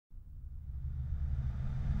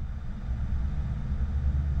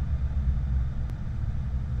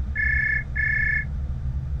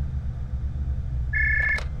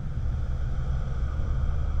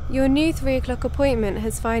Your new 3 o'clock appointment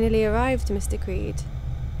has finally arrived, Mr. Creed.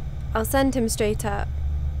 I'll send him straight up.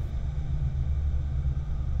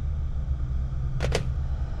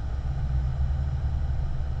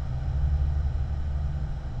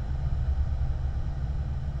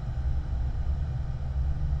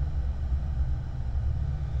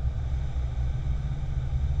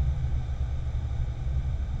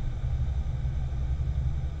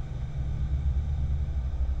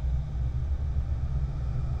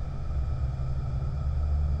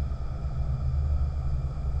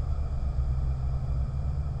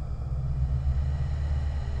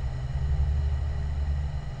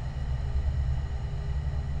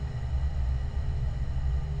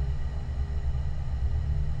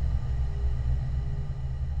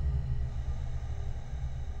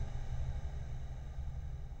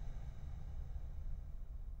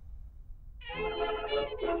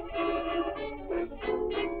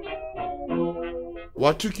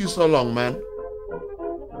 What took you so long, man?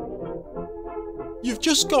 You've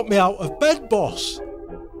just got me out of bed, boss.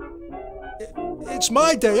 It's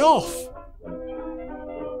my day off.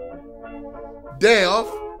 Day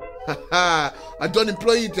off? Haha, I don't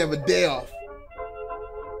employ you to have a day off.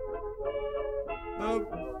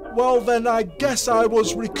 Well then, I guess I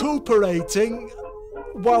was recuperating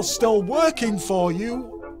while still working for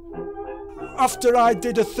you after I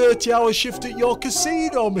did a 30-hour shift at your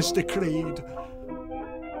casino, Mr. Creed.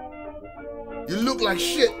 You look like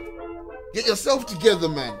shit. Get yourself together,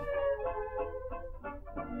 man.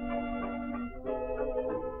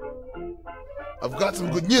 I've got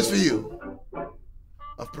some good news for you.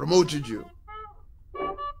 I've promoted you.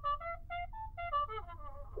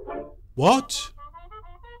 What?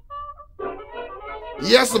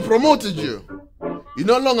 Yes, I promoted you. You're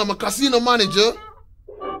no longer my casino manager.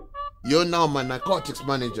 You're now my narcotics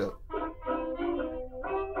manager.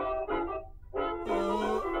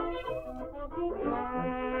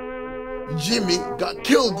 Jimmy got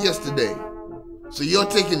killed yesterday, so you're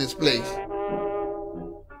taking his place.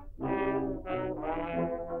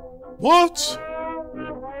 What?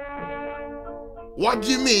 What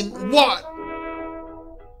do you mean, what?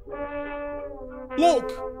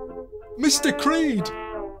 Look, Mr. Creed,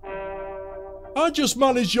 I just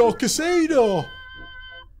manage your casino.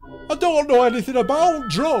 I don't know anything about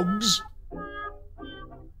drugs.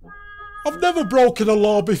 I've never broken a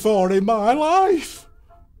law before in my life.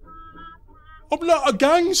 I'm not a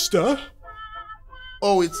gangster.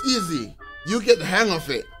 Oh, it's easy. You get the hang of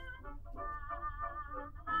it.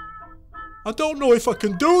 I don't know if I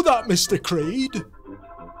can do that, Mr. Creed.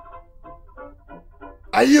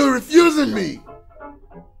 Are you refusing me?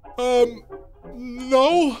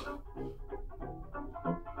 No.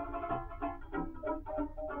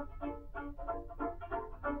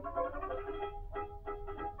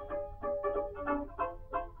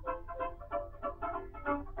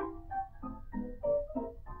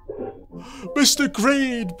 Mr.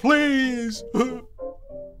 Creed, please.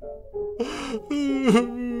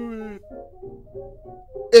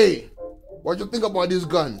 Hey, what do you think about this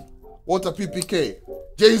gun? What a PPK?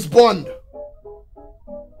 James Bond.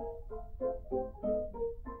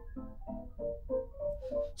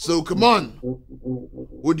 So come on.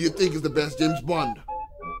 Who do you think is the best James Bond?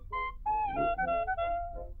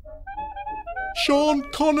 Sean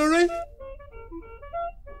Connery?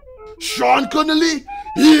 Sean Connery?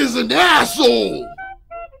 He is an asshole!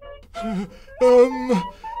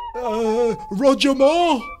 Roger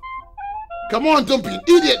Moore? Come on, don't be an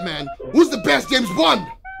idiot, man. Who's the best James Bond?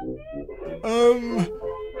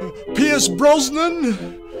 Pierce Brosnan?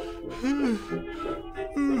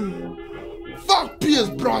 Fuck Pierce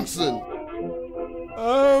Bronson.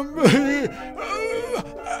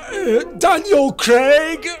 Daniel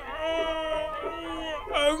Craig?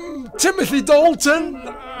 Timothy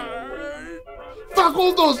Dalton? Fuck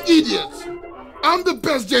all those idiots. I'm the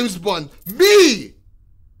best James Bond. Me!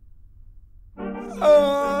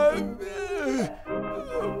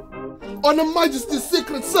 On Her Majesty's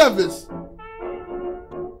Secret Service.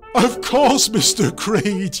 Of course, Mr.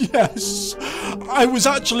 Creed, yes. I was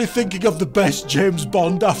actually thinking of the best James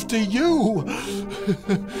Bond after you.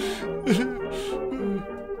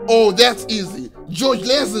 Oh, that's easy. George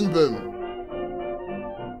Lazenboom.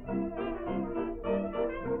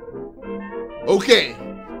 Okay,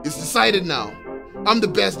 it's decided now. I'm the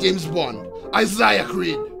best James Bond, Isaiah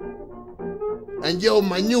Creed. And you're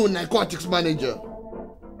my new narcotics manager.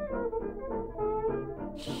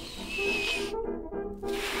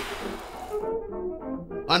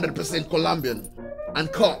 "100% Colombian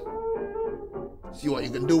and caught. See what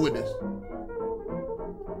you can do with this."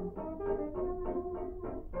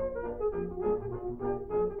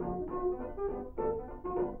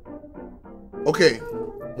 Okay,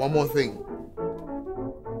 one more thing.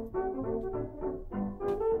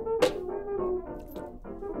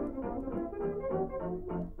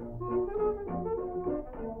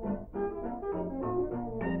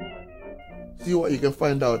 See what you can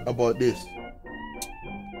find out about this.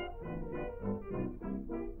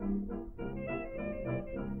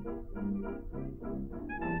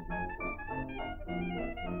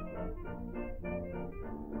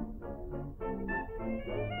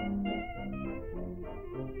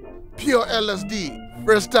 Pure LSD.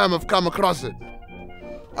 First time I've come across it.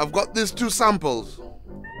 I've got these 2 samples.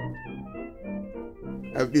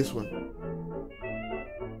 I have this one.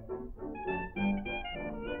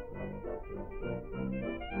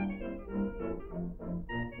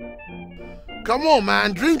 Come on,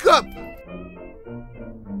 man, drink up.